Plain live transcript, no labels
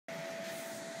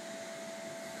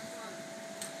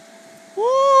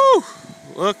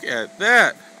Look at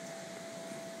that.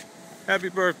 Happy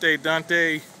birthday,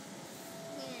 Donte.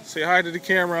 Say hi to the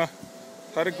camera.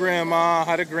 Hi to Grandma.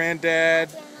 Hi to Granddad.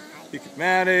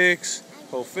 Maddox.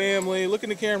 Whole family. Look in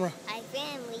the camera. Hi,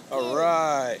 family. All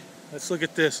right. Let's look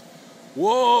at this.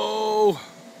 Whoa.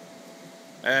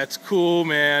 That's cool,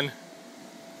 man.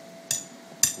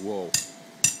 Whoa.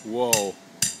 Whoa.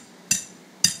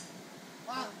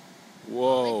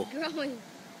 Whoa. It's growing.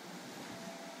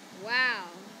 Wow.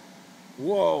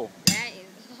 Whoa. That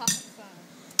is awesome.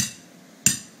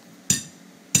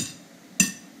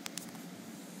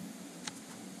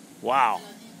 Wow.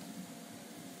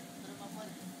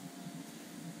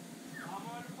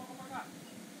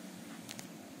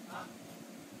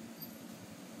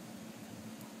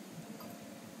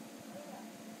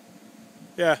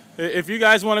 Yeah, if you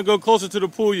guys want to go closer to the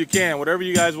pool, you can. Whatever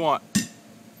you guys want.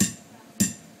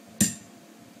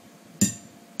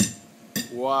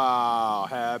 Wow.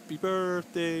 Happy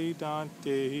birthday,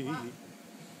 Donte.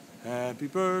 Happy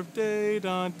birthday,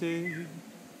 Donte.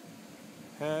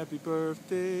 Happy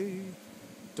birthday,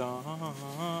 Donte.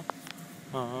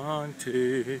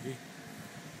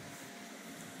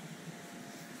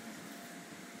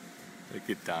 Look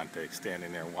at Donte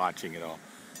standing there watching it all.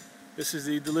 This is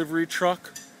the delivery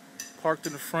truck parked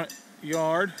in the front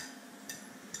yard.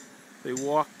 They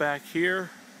walk back here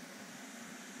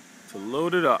to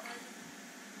load it up.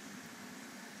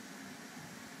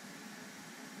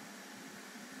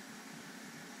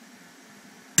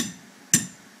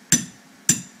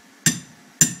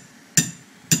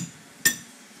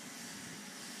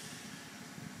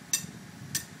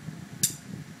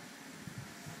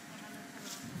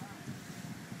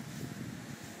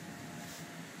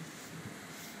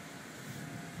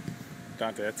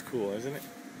 Donte, that's cool, isn't it?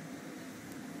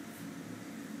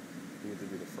 You have to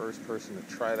be the first person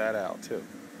to try that out, too.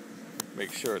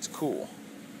 Make sure it's cool.